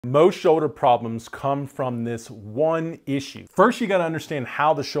Most shoulder problems come from this one issue. First, you got to understand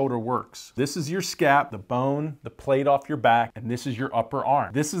how the shoulder works. This is your scap, the bone, the plate off your back, and this is your upper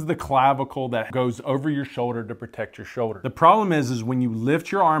arm. This is the clavicle that goes over your shoulder to protect your shoulder. The problem is when you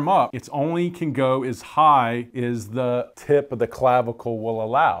lift your arm up, it's only can go as high as the tip of the clavicle will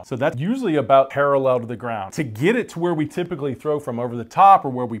allow. So that's usually about parallel to the ground. To get it to where we typically throw from over the top or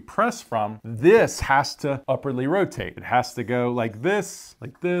where we press from, this has to upwardly rotate. It has to go like this,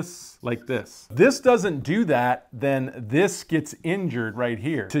 like this, like this. This doesn't do that, then this gets injured right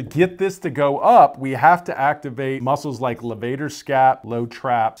here. To get this to go up, we have to activate muscles like levator scap, low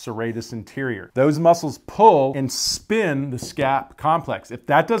trap, serratus anterior. Those muscles pull and spin the scap complex. If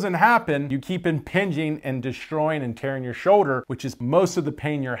that doesn't happen, you keep impinging and destroying and tearing your shoulder, which is most of the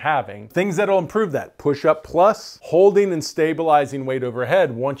pain you're having. Things that'll improve that: push-up plus, holding and stabilizing weight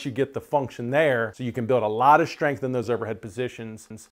overhead once you get the function there, so you can build a lot of strength in those overhead positions.